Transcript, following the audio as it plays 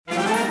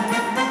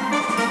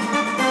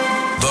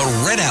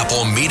Red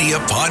Apple Media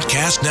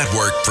Podcast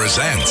Network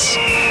presents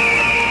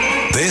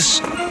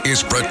This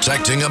is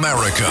Protecting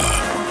America.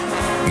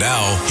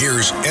 Now,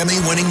 here's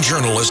Emmy-winning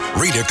journalist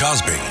Rita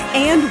Cosby.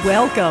 And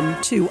welcome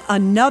to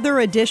another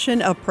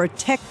edition of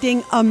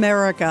Protecting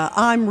America.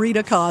 I'm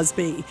Rita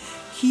Cosby.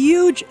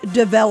 Huge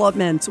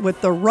developments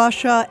with the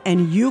Russia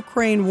and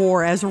Ukraine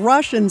war as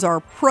Russians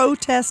are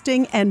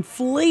protesting and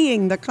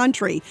fleeing the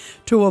country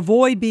to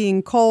avoid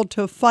being called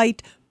to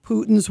fight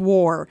Putin's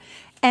war.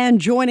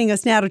 And joining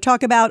us now to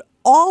talk about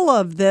all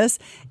of this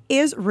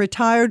is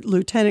retired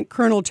Lieutenant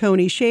Colonel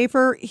Tony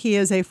Shaffer. He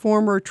is a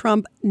former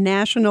Trump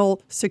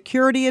National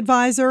Security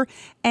Advisor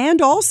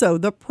and also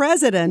the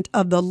president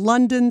of the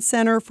London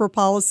Center for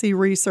Policy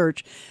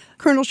Research.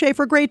 Colonel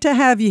Shaffer, great to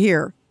have you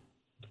here.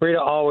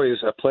 Rita, always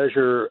a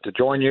pleasure to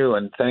join you,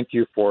 and thank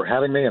you for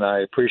having me, and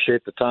I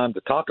appreciate the time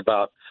to talk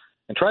about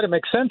and try to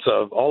make sense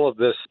of all of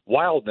this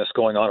wildness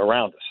going on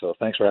around us. So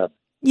thanks for having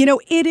me. You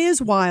know, it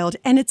is wild,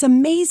 and it's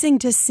amazing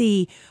to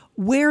see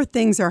where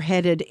things are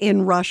headed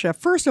in Russia.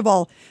 First of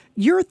all,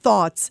 your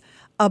thoughts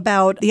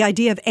about the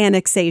idea of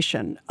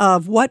annexation,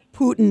 of what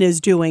Putin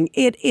is doing.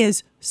 It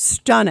is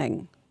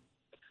stunning.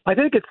 I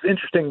think it's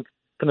interesting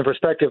from the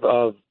perspective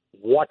of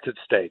what's at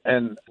stake.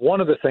 And one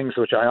of the things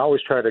which I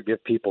always try to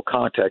give people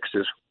context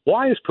is,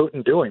 why is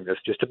Putin doing this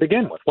just to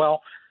begin with?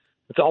 Well,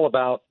 it's all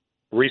about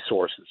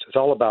resources. It's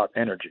all about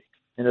energy.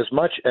 And as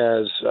much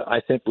as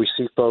I think we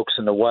see folks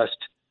in the West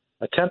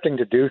attempting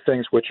to do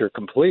things which are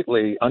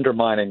completely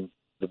undermining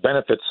the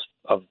benefits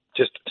of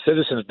just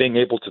citizens being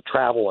able to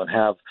travel and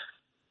have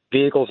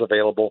vehicles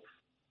available,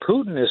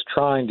 Putin is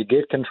trying to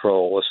get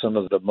control of some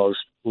of the most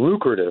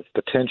lucrative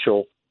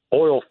potential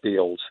oil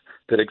fields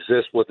that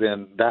exist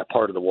within that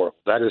part of the world.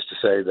 That is to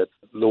say that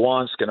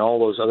Luhansk and all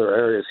those other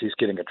areas he's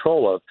getting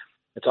control of,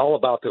 it's all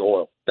about the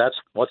oil. That's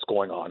what's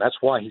going on. That's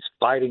why he's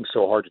fighting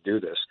so hard to do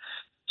this.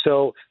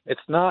 So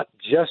it's not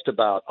just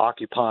about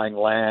occupying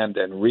land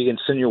and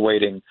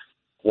reinsinuating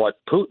what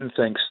Putin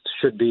thinks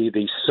should be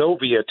the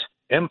Soviet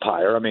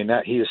empire. I mean,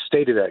 that he has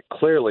stated that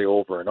clearly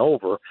over and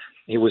over.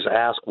 He was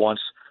asked once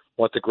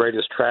what the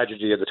greatest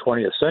tragedy of the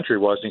 20th century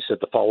was, and he said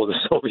the fall of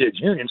the Soviet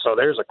Union. So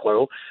there's a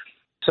clue.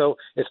 So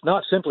it's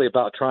not simply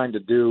about trying to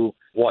do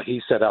what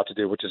he set out to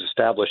do, which is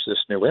establish this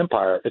new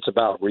empire. It's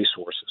about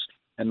resources.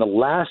 And the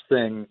last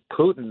thing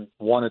Putin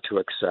wanted to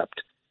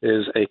accept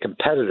is a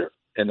competitor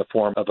in the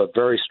form of a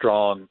very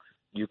strong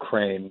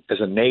Ukraine as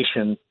a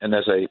nation and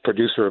as a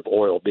producer of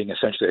oil, being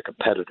essentially a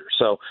competitor.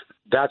 So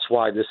that's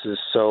why this is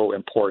so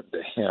important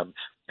to him.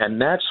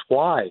 And that's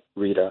why,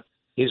 Rita,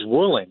 he's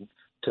willing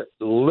to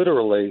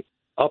literally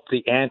up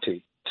the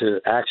ante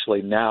to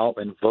actually now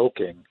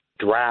invoking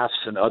drafts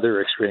and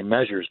other extreme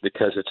measures,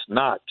 because it's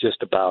not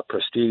just about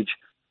prestige.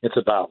 It's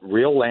about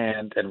real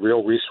land and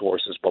real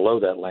resources below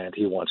that land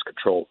he wants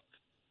control.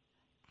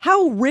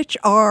 How rich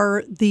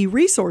are the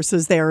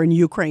resources there in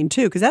Ukraine,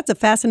 too? Because that's a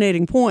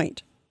fascinating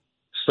point.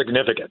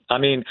 Significant. I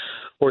mean,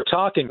 we're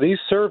talking, these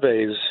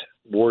surveys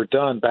were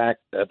done back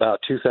about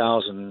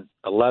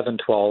 2011,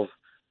 12,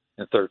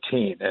 and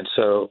 13. And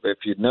so if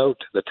you note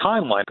the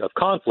timeline of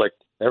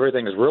conflict,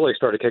 everything has really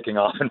started kicking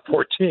off in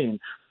 14,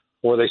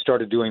 where they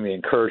started doing the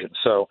incursion.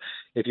 So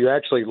if you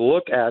actually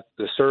look at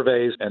the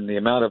surveys and the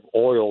amount of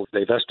oil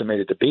they've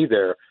estimated to be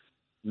there,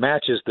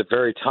 matches the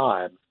very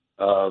time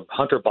of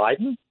Hunter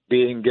Biden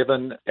being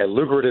given a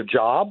lucrative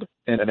job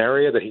in an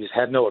area that he's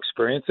had no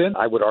experience in.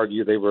 I would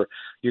argue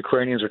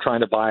Ukrainians are trying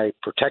to buy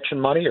protection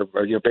money, or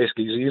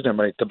basically using their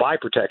money to buy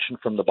protection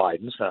from the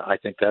Bidens. I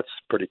think that's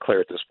pretty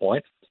clear at this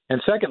point.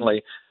 And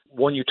secondly,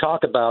 when you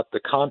talk about the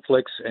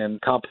conflicts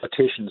and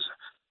competitions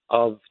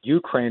of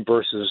Ukraine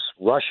versus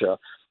Russia,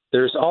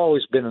 there's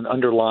always been an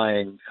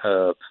underlying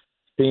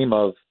theme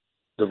of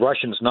the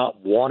Russians not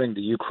wanting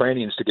the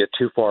Ukrainians to get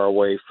too far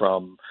away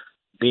from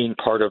being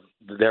part of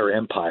their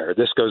empire.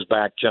 This goes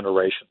back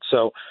generations.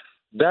 So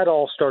that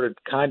all started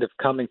kind of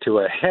coming to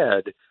a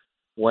head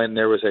when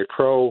there was a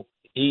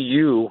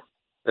pro-EU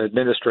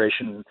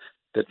administration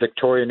that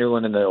Victoria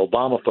Nuland and the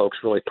Obama folks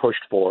really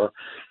pushed for.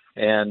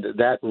 And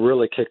that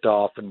really kicked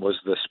off and was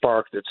the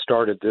spark that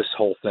started this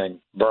whole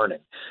thing burning.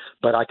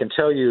 But I can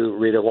tell you,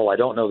 Rita, well, I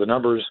don't know the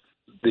numbers.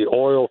 The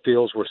oil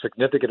fields were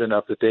significant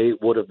enough that they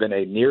would have been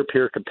a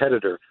near-peer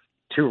competitor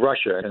to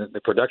Russia in the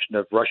production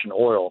of Russian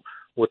oil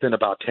within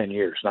about 10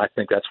 years. And I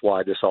think that's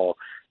why this all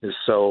is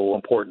so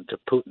important to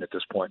Putin at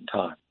this point in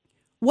time.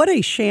 What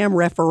a sham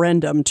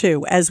referendum,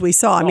 too, as we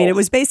saw. I mean, it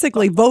was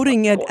basically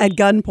voting at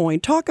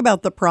gunpoint. Talk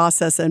about the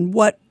process and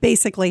what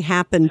basically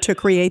happened to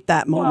create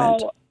that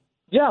moment. Well,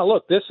 yeah,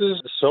 look, this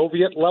is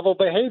Soviet-level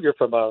behavior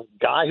from a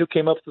guy who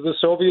came up through the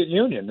Soviet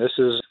Union. This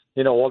is,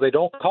 while they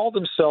don't call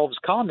themselves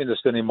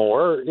communist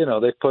anymore,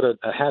 they put a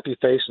happy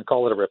face and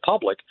call it a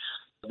republic.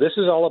 This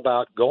is all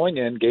about going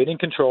in, gaining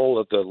control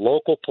of the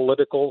local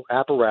political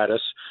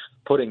apparatus,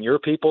 putting your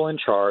people in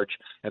charge,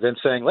 and then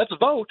saying, let's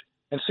vote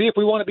and see if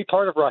we want to be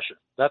part of Russia.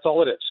 That's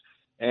all it is.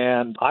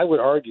 And I would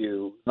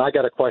argue, and I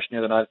got a question the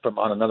other night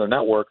on another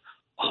network,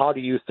 how do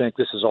you think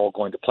this is all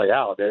going to play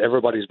out?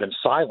 Everybody's been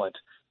silent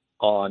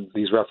on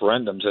these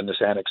referendums and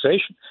this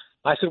annexation.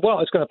 I said, well,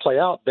 it's going to play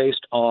out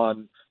based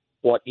on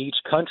what each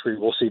country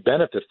will see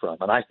benefit from.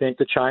 And I think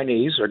the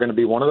Chinese are going to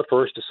be one of the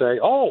first to say,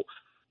 oh,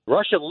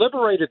 Russia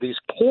liberated these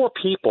poor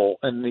people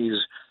in these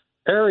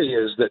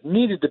areas that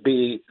needed to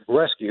be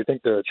rescued. I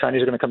think the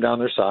Chinese are going to come down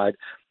their side.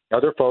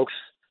 Other folks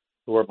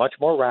who are much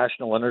more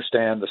rational,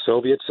 understand the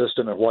Soviet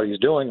system and what he's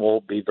doing,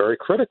 will be very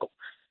critical.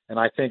 And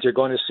I think you're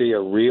going to see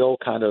a real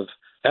kind of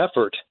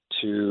effort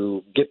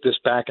to get this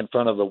back in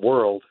front of the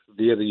world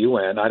via the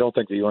UN. I don't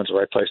think the UN's the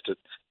right place to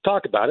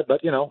talk about it,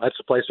 but, that's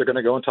the place they're going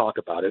to go and talk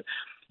about it.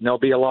 And there'll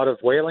be a lot of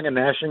wailing and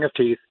gnashing of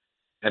teeth,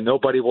 and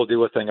nobody will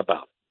do a thing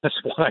about it. That's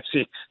what I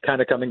see kind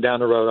of coming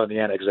down the road on the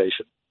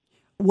annexation.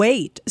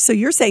 Wait, so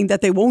you're saying that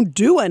they won't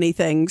do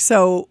anything.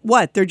 So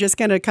what? They're just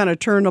going to kind of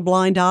turn a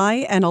blind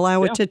eye and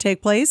allow it to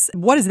take place?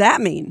 What does that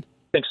mean?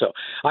 I think so.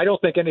 I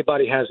don't think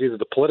anybody has either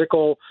the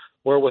political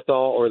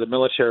wherewithal or the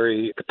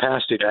military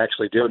capacity to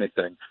actually do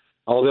anything.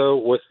 Although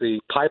with the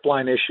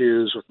pipeline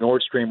issues with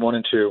Nord Stream 1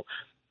 and 2,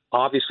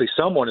 obviously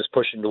someone is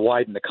pushing to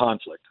widen the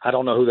conflict. I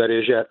don't know who that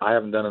is yet. I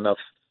haven't done enough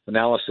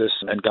analysis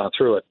and gone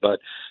through it, but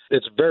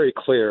it's very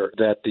clear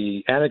that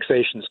the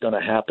annexation is going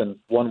to happen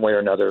one way or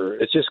another.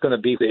 It's just going to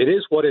be, it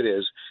is what it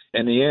is.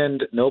 In the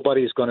end,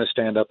 nobody's going to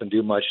stand up and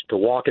do much to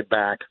walk it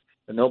back,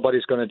 and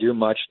nobody's going to do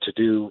much to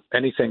do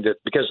anything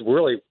because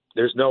really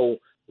there's no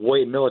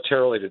way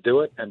militarily to do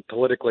it, and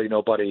politically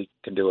nobody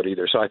can do it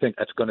either. So I think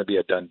that's going to be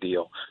a done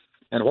deal.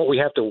 And what we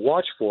have to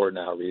watch for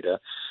now, Rita,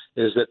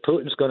 is that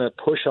Putin's going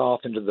to push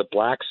off into the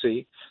Black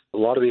Sea. A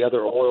lot of the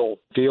other oil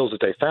fields that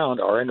they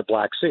found are in the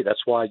Black Sea.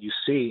 That's why you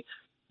see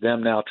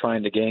them now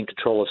trying to gain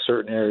control of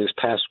certain areas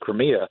past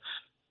Crimea,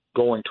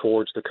 going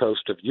towards the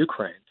coast of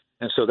Ukraine.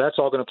 And so that's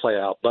all going to play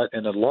out. But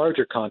in the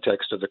larger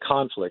context of the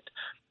conflict,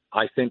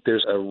 I think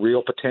there's a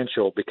real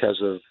potential because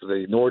of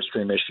the Nord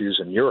Stream issues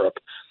in Europe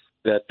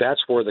that's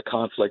where the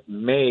conflict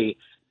may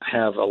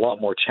have a lot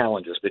more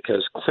challenges,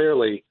 because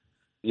clearly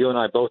you and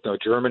I both know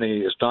Germany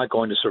is not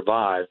going to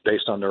survive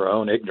based on their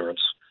own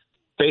ignorance,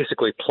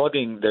 basically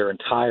plugging their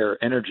entire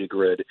energy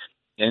grid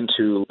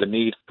into the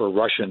need for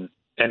Russian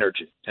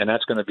energy. And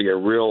that's going to be a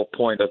real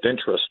point of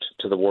interest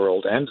to the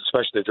world, and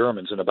especially the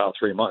Germans, in about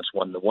 3 months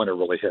when the winter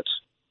really hits.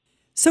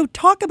 So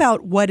talk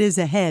about what is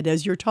ahead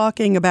as you're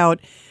talking about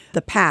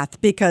the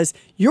path, because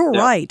you're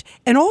right.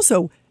 And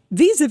also,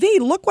 vis-a-vis,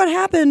 look what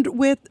happened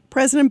with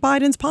President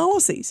Biden's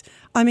policies.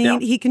 I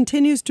mean, he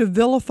continues to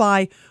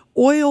vilify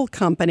oil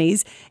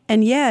companies,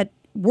 and yet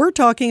we're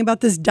talking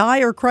about this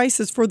dire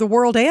crisis for the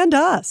world and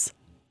us.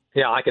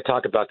 Yeah, I could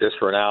talk about this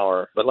for an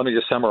hour, but let me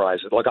just summarize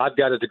it. Look, I've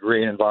got a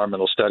degree in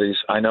environmental studies.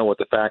 I know what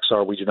the facts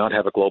are. We do not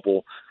have a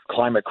global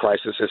climate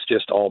crisis. It's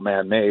just all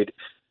man-made.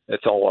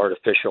 It's all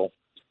artificial.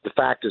 The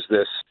fact is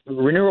this: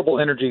 renewable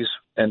energies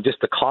and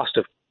just the cost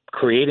of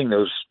creating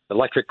those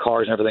electric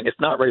cars and everything, it's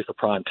not ready for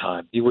prime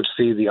time. You would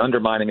see the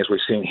undermining as we've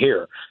seen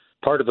here.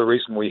 Part of the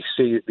reason we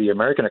see the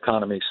American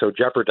economy so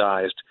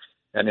jeopardized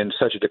and in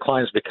such a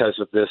decline is because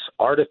of this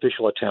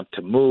artificial attempt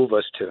to move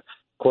us to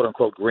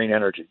quote-unquote green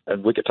energy.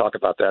 And we could talk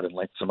about that in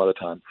length some other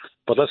time.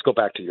 But let's go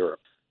back to Europe.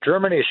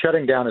 Germany is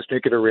shutting down its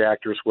nuclear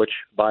reactors, which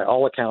by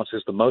all accounts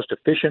is the most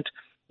efficient,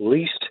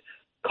 least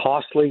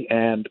costly,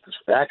 and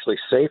actually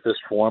safest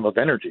form of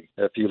energy.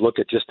 If you look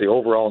at just the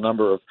overall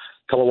number of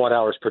kilowatt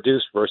hours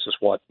produced versus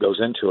what goes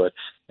into it,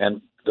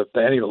 and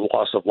any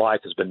loss of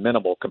life has been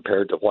minimal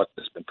compared to what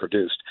has been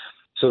produced.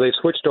 So they've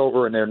switched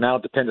over, and they're now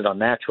dependent on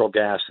natural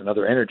gas and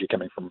other energy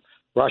coming from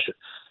Russia.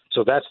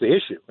 So that's the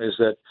issue, is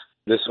that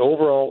this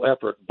overall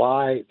effort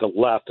by the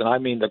left, and I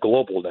mean the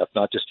global left,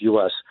 not just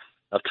U.S.,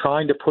 of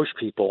trying to push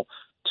people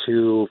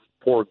to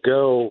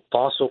forego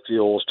fossil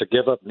fuels, to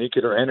give up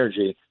nuclear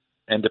energy,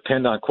 and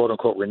depend on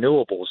quote-unquote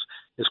renewables,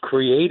 is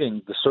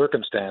creating the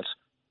circumstance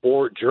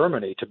for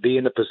Germany to be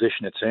in the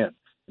position it's in.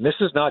 And this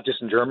is not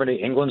just in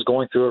Germany. England's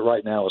going through it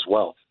right now as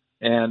well.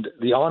 And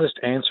the honest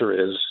answer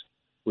is,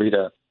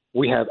 Rita,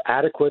 we have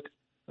adequate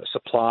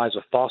supplies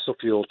of fossil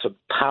fuel to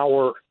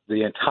power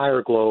the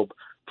entire globe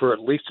for at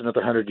least another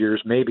 100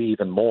 years, maybe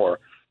even more,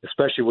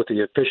 especially with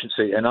the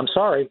efficiency. And I'm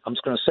sorry, I'm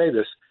just going to say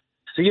this.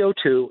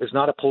 CO2 is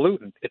not a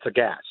pollutant. It's a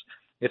gas.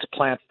 It's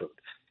plant food.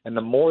 And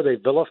the more they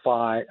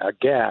vilify a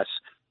gas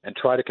and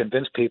try to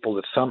convince people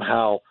that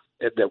somehow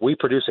that we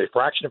produce a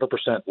fraction of a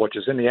percent, which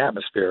is in the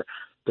atmosphere,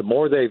 the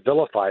more they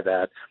vilify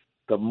that,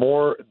 the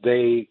more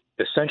they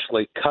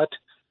essentially cut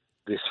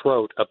the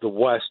throat of the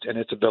West and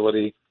its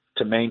ability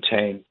to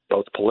maintain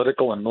both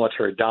political and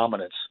military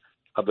dominance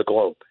of the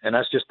globe. And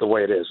that's just the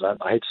way it is.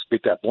 I hate to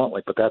speak that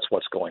bluntly, but that's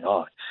what's going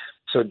on.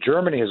 So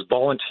Germany has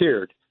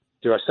volunteered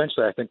to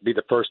essentially, I think, be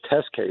the first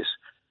test case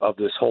of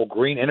this whole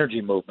green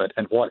energy movement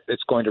and what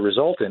it's going to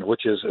result in,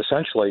 which is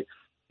essentially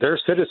their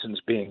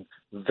citizens being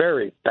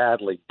very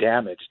badly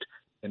damaged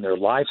in their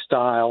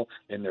lifestyle,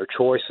 in their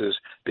choices,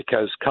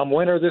 because come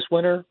this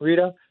winter,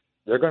 Rita,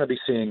 they're going to be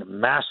seeing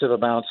massive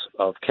amounts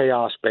of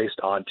chaos based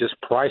on just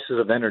prices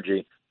of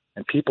energy,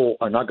 and people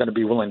are not going to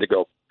be willing to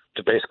go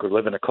to basically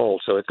live in the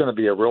cold. So it's going to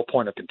be a real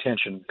point of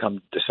contention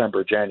come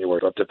December, January,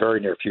 of the very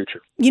near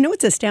future. You know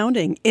what's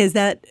astounding is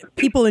that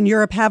people in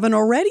Europe haven't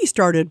already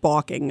started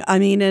balking. I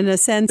mean, in a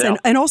sense, Yeah,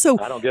 and also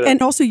I don't get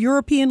it.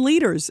 European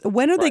leaders.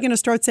 When are they going to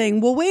start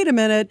saying, well, wait a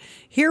minute,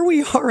 here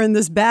we are in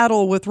this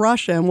battle with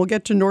Russia, and we'll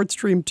get to Nord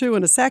Stream 2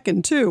 in a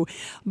second, too.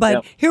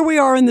 But here we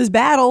are in this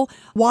battle.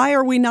 Why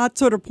are we not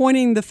sort of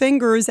pointing the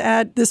fingers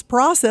at this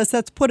process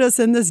that's put us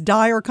in this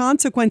dire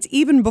consequence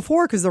even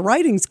before? Because the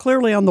writing's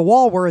clearly on the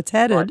wall where it's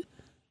headed. Right.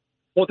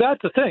 Well,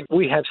 that's the thing.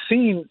 We have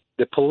seen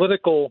the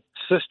political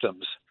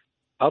systems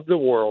of the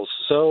world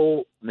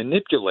so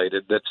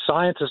manipulated that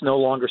science is no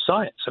longer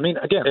science. I mean,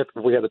 again, if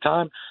we had the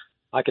time,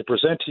 I could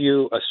present to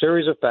you a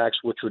series of facts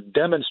which would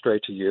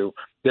demonstrate to you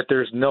that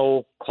there's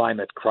no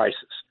climate crisis.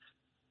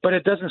 But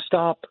it doesn't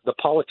stop the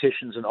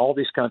politicians in all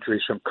these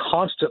countries from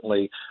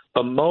constantly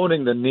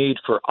bemoaning the need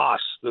for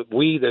us, the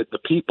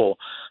people,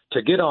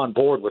 to get on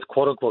board with,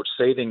 quote unquote,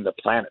 saving the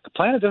planet. The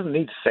planet doesn't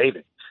need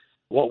saving.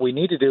 What we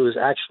need to do is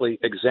actually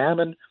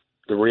examine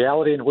the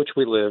reality in which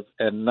we live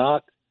and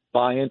not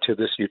buy into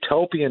this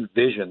utopian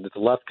vision that the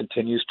left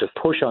continues to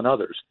push on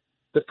others.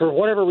 But for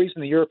whatever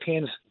reason, the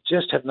Europeans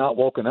just have not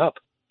woken up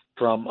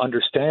from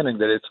understanding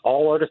that it's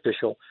all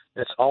artificial.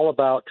 It's all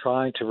about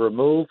trying to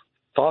remove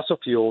fossil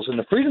fuels and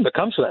the freedom that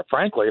comes with that.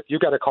 Frankly, if you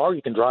got a car,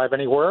 you can drive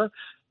anywhere.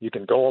 You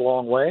can go a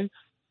long way.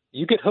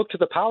 You get hooked to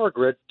the power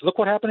grid. Look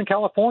what happened in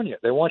California.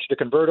 They want you to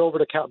convert over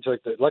to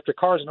the electric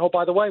cars. And, oh,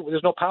 by the way,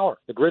 there's no power.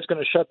 The grid's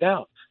going to shut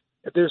down.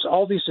 There's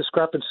all these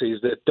discrepancies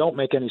that don't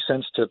make any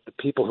sense to the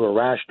people who are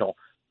rational.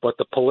 But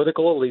the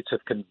political elites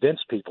have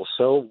convinced people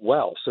so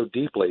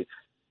deeply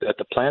that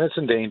the planet's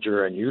in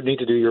danger and you need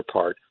to do your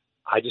part.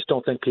 I just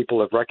don't think people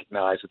have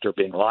recognized that they're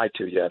being lied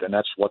to yet. And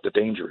that's what the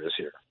danger is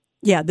here.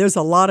 Yeah, there's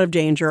a lot of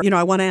danger. You know,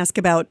 I want to ask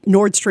about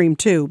Nord Stream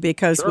 2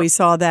 because we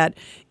saw that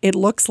it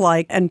looks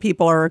like, and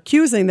people are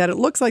accusing that it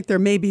looks like there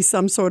may be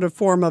some sort of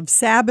form of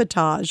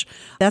sabotage.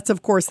 That's,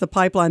 of course, the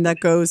pipeline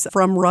that goes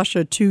from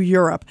Russia to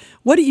Europe.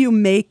 What do you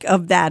make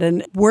of that,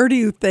 and where do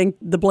you think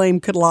the blame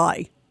could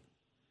lie?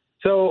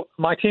 So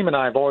my team and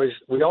I always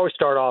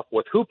start off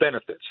with who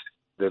benefits.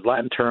 The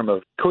Latin term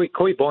of cui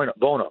bono.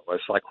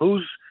 It's like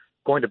who's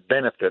going to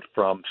benefit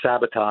from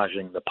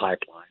sabotaging the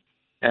pipeline.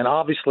 And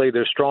obviously,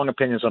 there's strong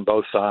opinions on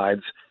both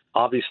sides.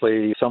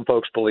 Obviously, some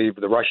folks believe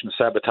the Russians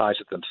sabotaged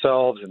it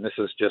themselves, and this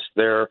is just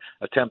their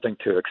attempting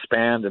to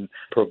expand and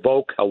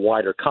provoke a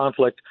wider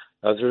conflict.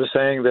 Others are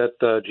saying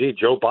that,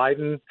 Joe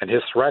Biden and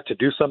his threat to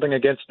do something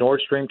against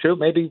Nord Stream 2,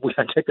 maybe we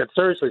can take that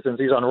seriously since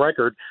he's on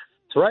record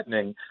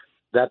threatening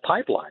that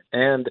pipeline.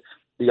 And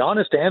the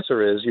honest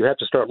answer is you have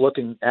to start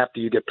looking after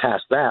you get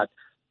past that.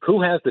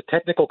 Who has the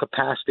technical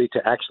capacity to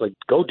actually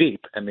go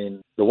deep? I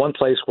mean, the one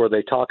place where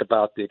they talk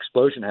about the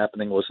explosion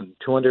happening was in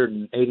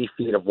 280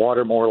 feet of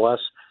water, more or less.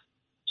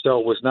 So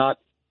it was not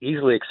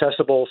easily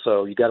accessible.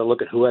 So you got to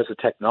look at who has the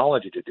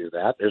technology to do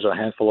that. There's a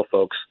handful of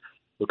folks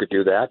who could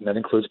do that, and that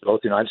includes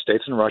both the United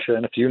States and Russia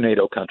and a few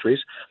NATO countries.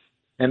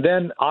 And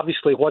then,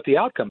 obviously, what the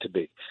outcome to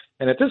be.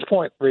 And at this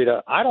point,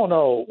 Rita, I don't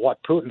know what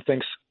Putin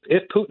thinks.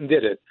 If Putin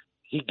did it,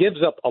 he gives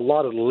up a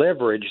lot of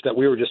leverage that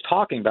we were just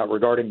talking about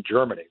regarding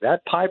Germany.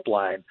 That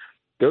pipeline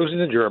goes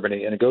into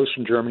Germany, and it goes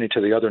from Germany to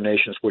the other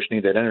nations which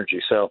need that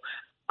energy. So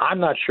I'm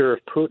not sure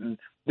if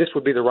this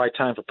would be the right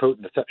time for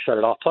Putin to shut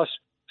it off. Plus,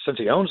 since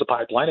he owns the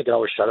pipeline, he could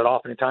always shut it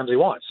off anytime he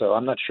wants. So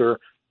I'm not sure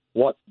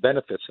what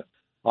benefits him.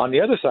 On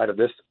the other side of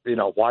this,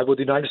 why would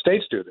the United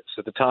States do this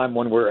at the time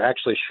when we're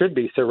actually should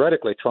be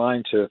theoretically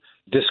trying to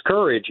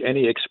discourage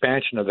any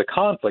expansion of the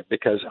conflict?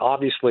 Because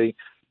obviously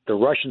the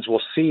Russians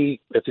will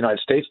see if the United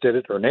States did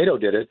it or NATO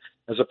did it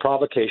as a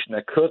provocation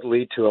that could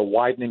lead to a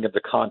widening of the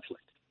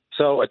conflict.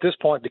 So at this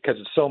point, because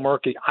it's so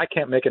murky, I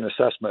can't make an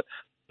assessment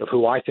of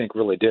who I think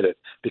really did it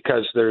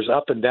because there's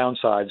up and down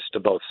sides to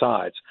both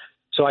sides.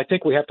 So I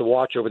think we have to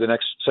watch over the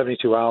next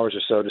 72 hours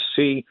or so to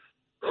see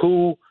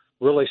who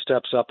really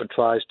steps up and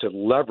tries to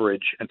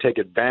leverage and take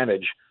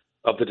advantage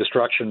of the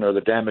destruction or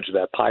the damage of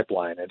that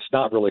pipeline. It's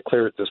not really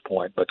clear at this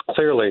point, but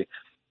clearly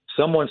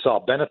someone saw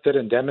benefit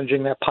in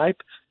damaging that pipe.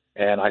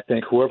 And I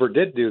think whoever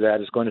did do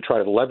that is going to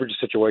try to leverage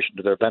the situation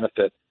to their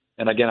benefit.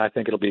 And again, I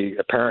think it'll be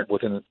apparent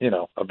within,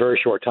 a very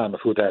short time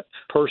of who that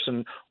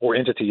person or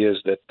entity is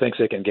that thinks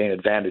they can gain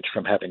advantage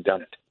from having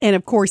done it. And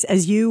of course,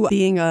 as you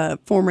being a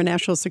former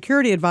national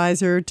security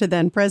advisor to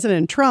then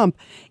President Trump,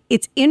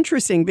 it's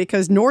interesting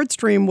because Nord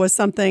Stream was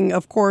something,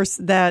 of course,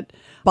 that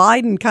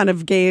Biden kind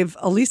of gave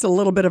at least a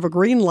little bit of a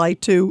green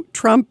light to.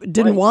 Trump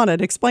didn't want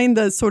it. Explain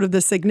the sort of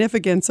the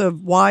significance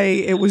of why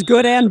it was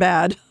good and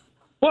bad.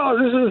 Well,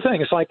 this is the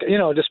thing. It's like,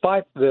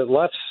 despite the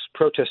left's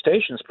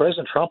protestations,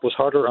 President Trump was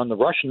harder on the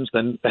Russians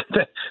than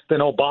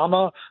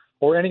Obama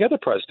or any other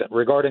president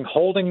regarding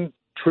holding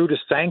true to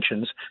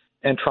sanctions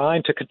and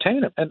trying to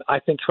contain them. And I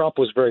think Trump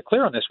was very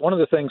clear on this. One of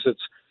the things that's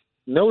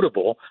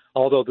notable,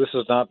 although this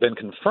has not been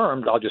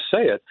confirmed, I'll just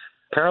say it.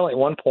 Apparently at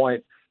one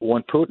point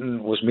when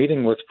Putin was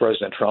meeting with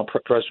President Trump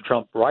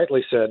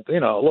rightly said,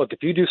 look,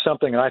 if you do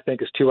something that I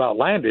think is too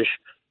outlandish,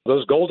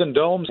 those golden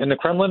domes in the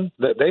Kremlin,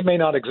 they may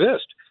not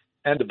exist.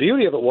 And the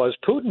beauty of it was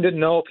Putin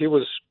didn't know if he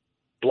was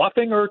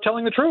bluffing or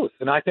telling the truth.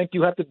 And I think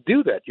you have to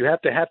do that. You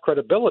have to have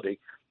credibility.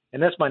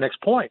 And that's my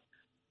next point.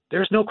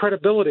 There's no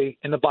credibility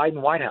in the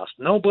Biden White House.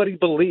 Nobody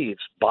believes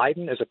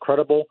Biden is a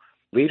credible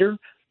leader.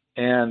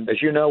 And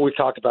as you know, we've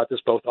talked about this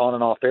both on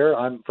and off air.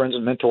 I'm friends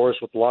and mentors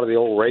with a lot of the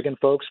old Reagan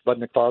folks. Bud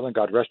McFarland,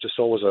 God rest his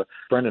soul, was a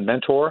friend and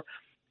mentor.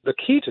 The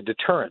key to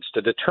deterrence,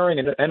 to deterring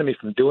an enemy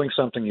from doing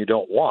something you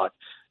don't want,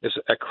 is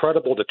a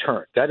credible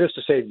deterrent. That is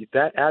to say,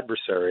 that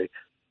adversary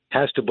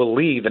has to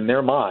believe in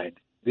their mind.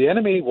 The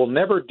enemy will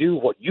never do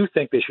what you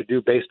think they should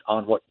do based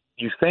on what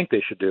you think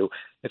they should do.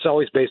 It's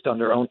always based on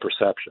their own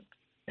perception.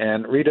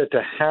 And Rita,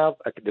 to have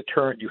a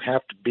deterrent, you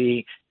have to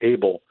be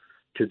able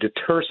to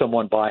deter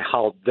someone by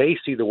how they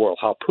see the world,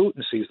 how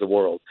Putin sees the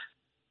world.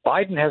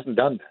 Biden hasn't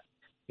done that.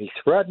 He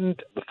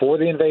threatened before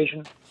the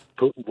invasion.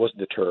 Putin wasn't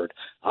deterred.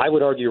 I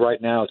would argue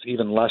right now it's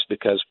even less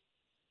because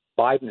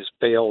Biden has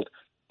failed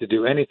to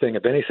do anything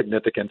of any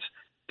significance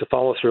to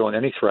follow through on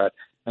any threat.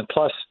 And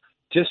plus,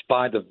 just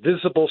by the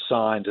visible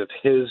signs of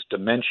his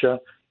dementia,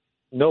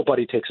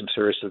 nobody takes him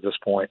seriously at this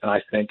point. And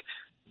I think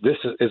this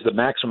is the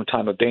maximum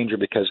time of danger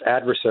because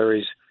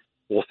adversaries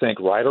will think,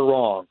 right or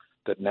wrong,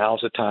 that now's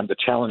the time to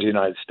challenge the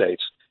United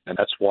States. And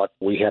that's what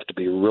we have to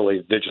be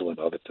really vigilant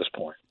of at this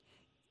point.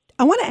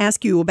 I want to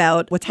ask you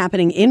about what's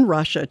happening in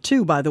Russia,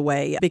 too, by the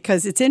way,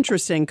 because it's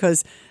interesting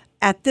because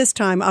at this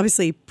time,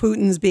 obviously,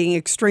 Putin's being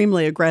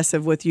extremely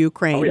aggressive with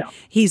Ukraine. Oh, yeah.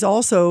 He's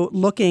also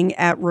looking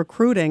at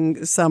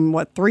recruiting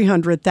some,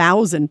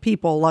 300,000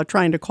 people,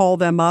 trying to call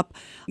them up,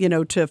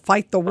 to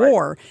fight the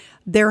war.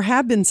 There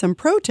have been some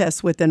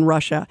protests within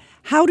Russia.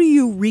 How do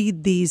you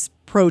read these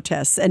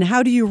protests? And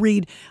how do you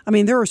read,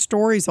 there are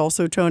stories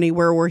also, Tony,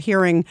 where we're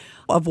hearing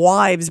of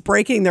wives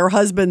breaking their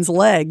husband's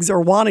legs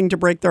or wanting to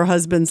break their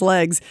husband's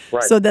legs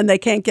so then they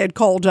can't get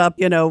called up,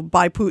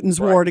 by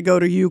Putin's war to go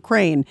to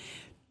Ukraine.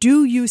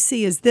 Do you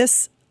see, is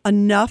this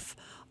enough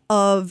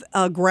of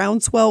a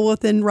groundswell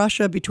within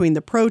Russia between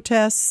the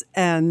protests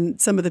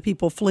and some of the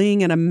people fleeing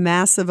in a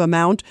massive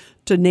amount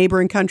to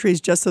neighboring countries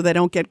just so they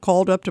don't get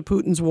called up to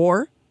Putin's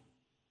war?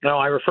 No,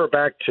 I refer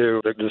back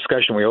to the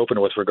discussion we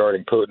opened with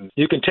regarding Putin.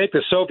 You can take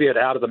the Soviet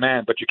out of the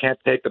man, but you can't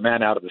take the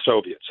man out of the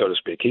Soviet, so to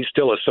speak. He's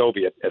still a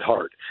Soviet at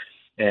heart.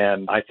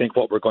 And I think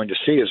what we're going to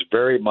see is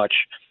very much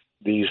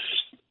these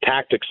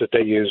tactics that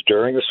they used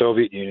during the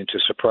Soviet Union to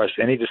suppress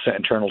any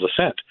internal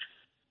dissent.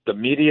 The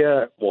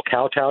media will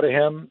kowtow to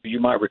him. You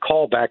might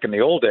recall back in the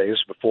old days,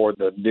 before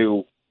the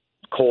new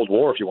Cold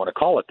War, if you want to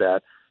call it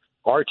that,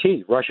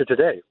 RT, Russia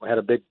Today, had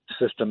a big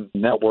system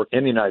network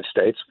in the United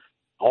States,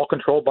 all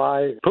controlled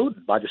by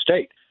Putin, by the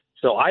state.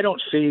 So I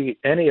don't see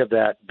any of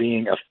that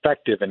being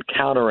effective in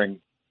countering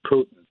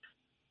Putin.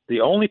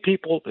 The only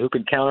people who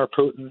can counter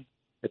Putin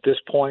at this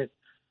point,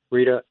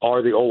 Rita,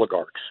 are the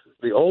oligarchs.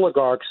 The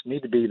oligarchs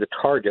need to be the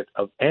target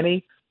of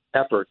any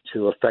effort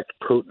to affect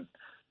Putin.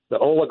 The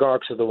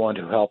oligarchs are the ones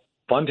who help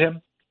fund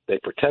him. They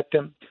protect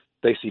him.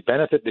 They see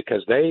benefit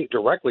because they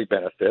directly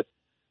benefit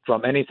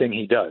from anything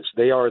he does.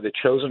 They are the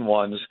chosen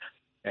ones,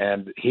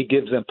 and he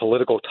gives them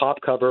political top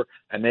cover,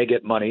 and they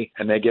get money,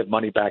 and they give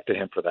money back to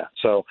him for that.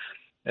 So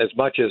as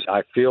much as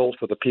I feel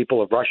for the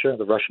people of Russia,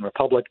 the Russian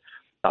Republic,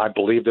 I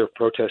believe their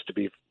protest to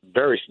be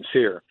very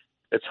sincere.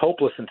 It's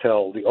hopeless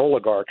until the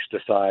oligarchs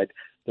decide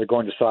they're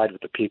going to side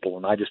with the people,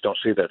 and I just don't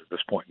see that at this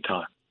point in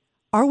time.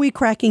 Are we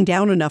cracking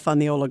down enough on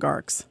the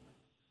oligarchs?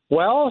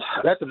 Well,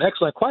 that's an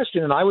excellent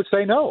question, and I would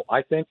say no.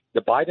 I think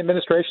the Biden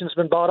administration has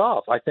been bought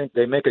off. I think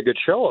they make a good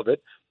show of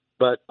it,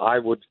 but I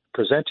would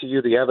present to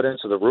you the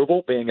evidence of the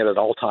ruble being at an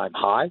all-time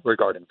high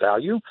regarding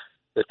value.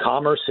 The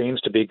commerce seems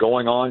to be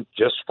going on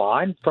just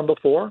fine from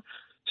before.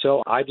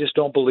 So I just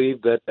don't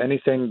believe that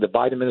anything the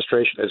Biden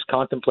administration has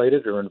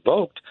contemplated or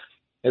invoked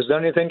has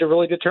done anything to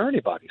really deter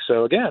anybody.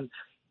 So, again,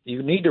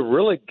 you need to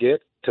really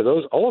get to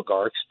those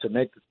oligarchs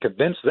to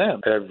convince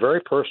them at a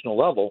very personal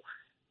level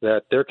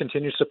that their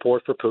continued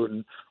support for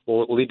Putin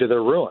will lead to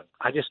their ruin.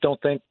 I just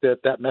don't think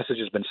that message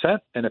has been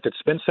sent, and if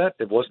it's been sent,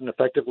 it wasn't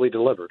effectively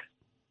delivered.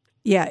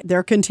 Yeah,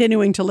 they're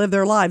continuing to live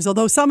their lives,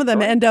 although some of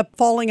them end up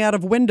falling out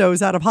of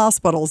windows, out of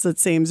hospitals, it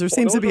seems. There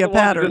seems to be a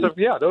pattern.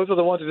 Those are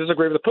the ones who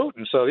disagree with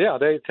Putin. So,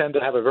 they tend to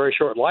have a very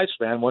short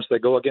lifespan once they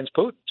go against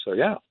Putin. So,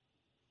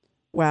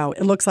 Wow,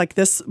 it looks like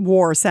this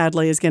war,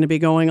 sadly, is going to be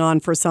going on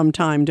for some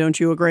time. Don't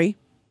you agree?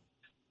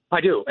 I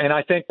do, and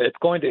I think it's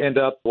going to end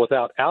up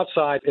without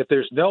if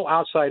there's no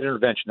outside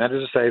intervention, that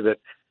is to say that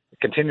it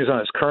continues on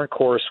its current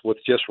course with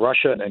just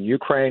Russia and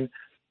Ukraine,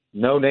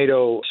 no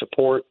NATO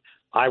support.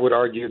 I would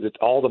argue that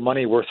all the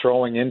money we're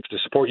throwing in to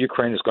support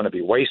Ukraine is going to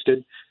be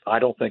wasted. I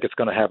don't think it's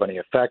going to have any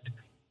effect.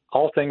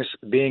 All things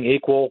being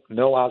equal,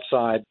 no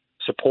outside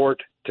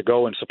support to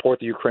go and support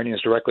the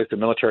Ukrainians directly through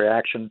military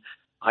action.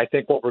 I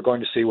think what we're going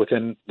to see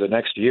within the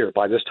next year,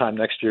 by this time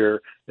next year,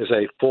 is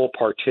a full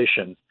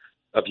partition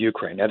of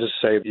Ukraine. That is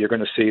to say, you're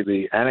going to see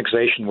the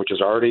annexation, which is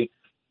already,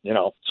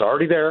 it's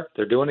already there.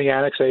 They're doing the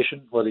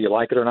annexation, whether you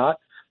like it or not.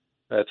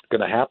 That's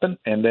going to happen.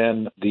 And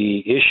then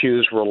the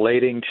issues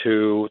relating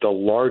to the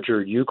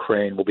larger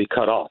Ukraine will be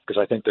cut off because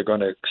I think they're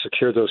going to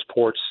secure those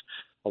ports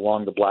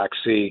along the Black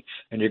Sea.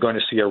 And you're going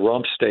to see a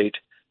rump state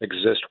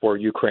exist where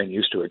Ukraine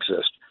used to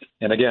exist.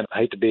 And again, I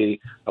hate to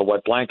be a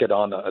wet blanket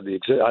on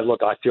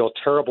I feel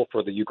terrible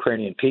for the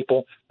Ukrainian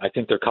people. I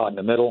think they're caught in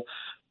the middle.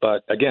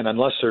 But again,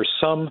 unless there's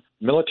some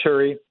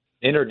military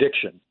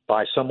interdiction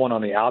by someone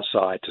on the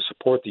outside to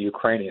support the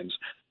Ukrainians,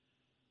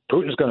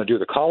 Putin's going to do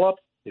the call-up.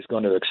 He's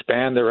going to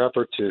expand their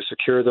effort to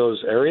secure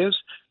those areas.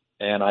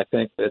 And I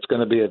think it's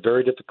going to be a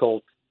very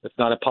difficult, if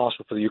not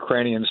impossible, for the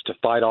Ukrainians to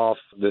fight off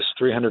this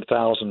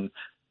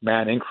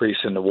 300,000-man increase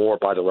in the war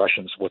by the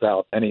Russians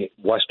without any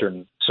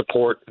Western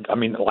support. I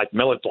mean, like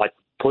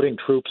putting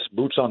troops,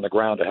 boots on the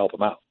ground to help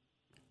them out.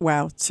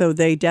 Wow. So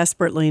they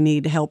desperately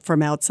need help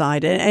from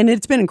outside. And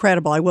it's been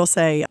incredible. I will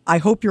say, I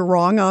hope you're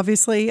wrong,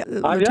 obviously,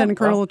 Lieutenant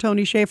Colonel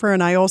Tony Shaffer.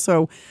 And I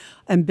also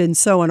am been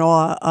so in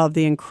awe of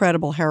the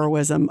incredible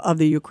heroism of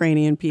the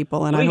Ukrainian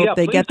people. And I hope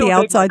they get the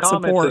outside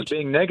support. As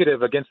being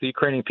negative against the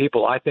Ukrainian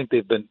people, I think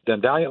they've been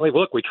done valiantly.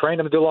 Look, we trained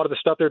them to do a lot of the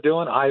stuff they're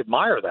doing. I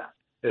admire that.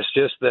 It's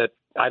just that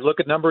I look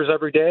at numbers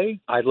every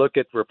day. I look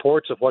at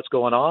reports of what's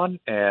going on,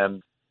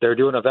 and they're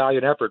doing a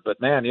valiant effort.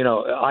 But, man,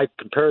 I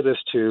compare this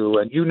to,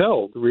 and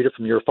read it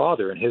from your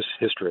father and his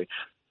history,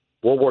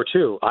 World War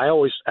II. I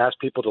always ask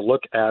people to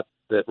look at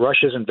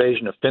Russia's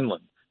invasion of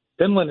Finland.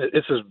 Finland,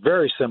 this is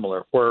very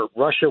similar, where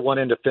Russia went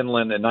into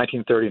Finland in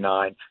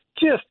 1939.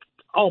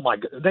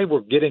 They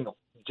were getting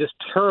just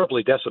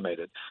terribly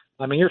decimated.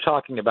 I mean, you're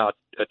talking about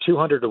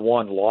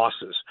 200-1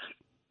 losses,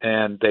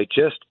 and they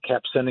just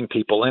kept sending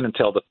people in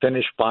until the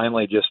Finnish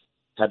finally just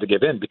had to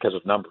give in because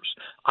of numbers.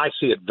 I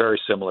see it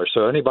very similar.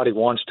 So anybody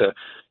wants to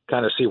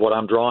kind of see what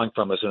I'm drawing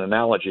from as an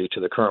analogy to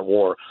the current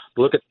war,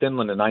 look at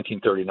Finland in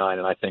 1939,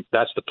 and I think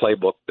that's the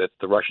playbook that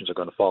the Russians are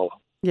going to follow.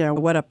 Yeah,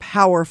 what a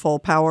powerful,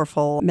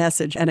 powerful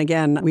message. And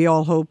again, we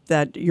all hope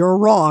that you're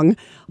wrong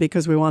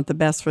because we want the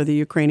best for the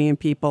Ukrainian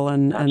people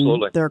and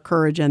their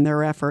courage and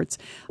their efforts.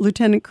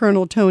 Lieutenant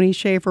Colonel Tony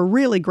Shaffer,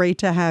 really great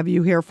to have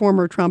you here,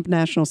 former Trump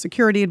National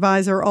Security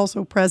Advisor,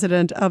 also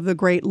president of the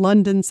Great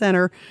London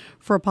Center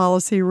for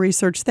Policy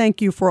Research.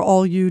 Thank you for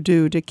all you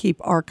do to keep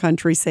our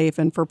country safe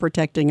and for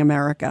protecting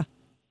America.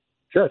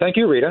 Sure. Thank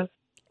you, Rita.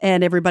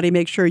 And everybody,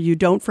 make sure you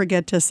don't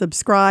forget to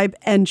subscribe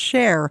and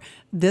share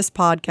this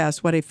podcast.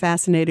 What a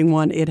fascinating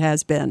one it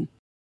has been.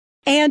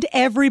 And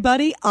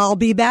everybody, I'll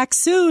be back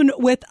soon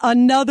with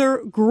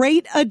another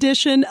great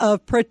edition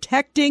of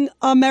Protecting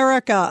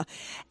America.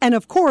 And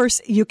of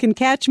course, you can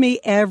catch me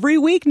every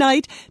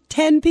weeknight,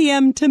 10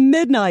 p.m. to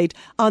midnight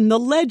on the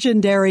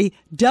legendary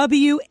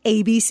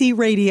WABC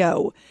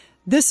Radio.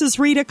 This is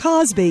Rita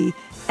Cosby,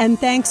 and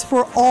thanks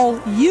for all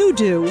you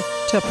do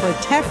to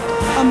protect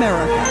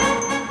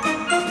America.